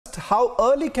how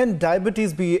early can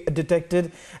diabetes be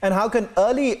detected, and how can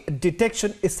early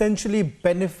detection essentially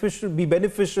be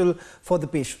beneficial for the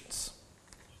patients?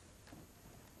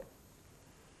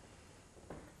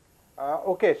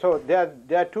 Okay, so there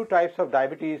are two types of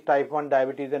diabetes, type 1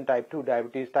 diabetes and type 2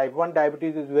 diabetes. Type 1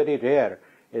 diabetes is very rare,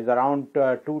 is around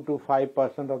 2 to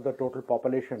 5% of the total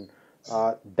population.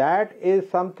 That is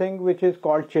something which is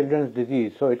called children's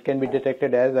disease, so it can be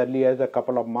detected as early as a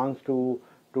couple of months to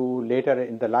later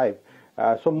in the life.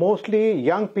 So mostly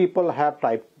young people have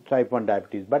type 1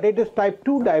 diabetes, but it is type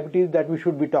 2 diabetes that we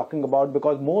should be talking about,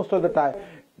 because most of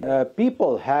the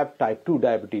people have type 2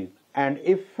 diabetes. And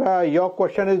if your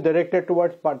question is directed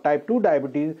towards type 2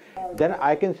 diabetes, then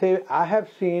I can say I have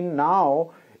seen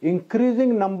now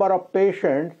increasing number of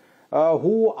patients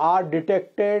who are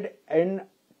detected in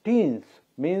teens,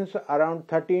 means around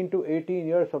 13 to 18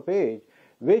 years of age,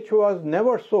 which was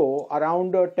never so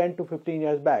around 10 to 15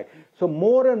 years back. So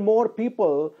more and more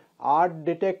people are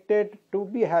detected to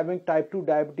be having type 2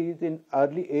 diabetes in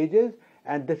early ages,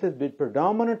 and this is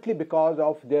predominantly because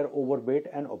of their overweight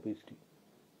and obesity.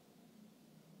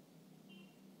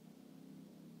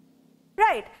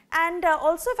 Right. And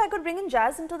also, if I could bring in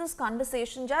Jazz into this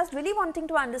conversation, Jazz, really wanting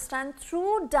to understand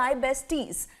through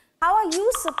Diabesties, how are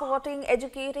you supporting,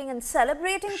 educating and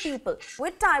celebrating people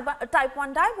with type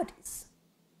 1 diabetes?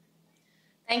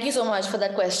 Thank you so much for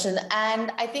that question.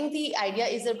 And I think the idea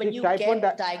is that when you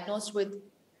get diagnosed with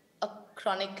a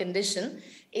chronic condition,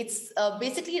 it's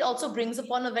basically it also brings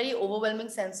upon a very overwhelming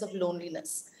sense of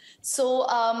loneliness. So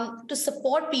to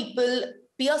support people,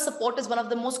 peer support is one of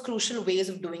the most crucial ways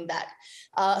of doing that.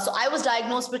 So I was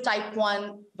diagnosed with type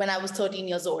 1 when I was 13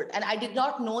 years old, and I did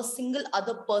not know a single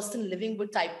other person living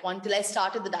with type 1 till I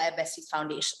started the Diabesties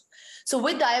Foundation. So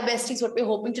with Diabesties, what we're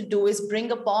hoping to do is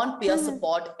bring upon peer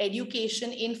support,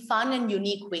 education in fun and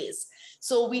unique ways.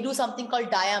 So we do something called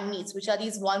Dia Meets, which are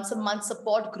these once a month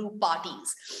support group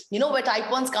parties, you know, where type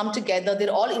 1s come together,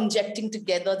 they're all injecting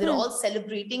together, they're all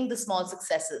celebrating the small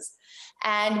successes.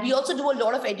 And we also do a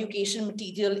lot of education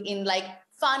material in like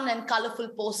fun and colorful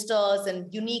posters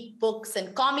and unique books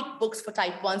and comic books for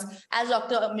type 1s. As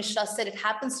Dr. Misra said, it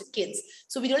happens to kids.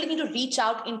 So we really need to reach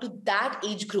out into that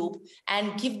age group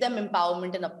and give them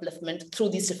empowerment and upliftment through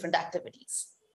these different activities.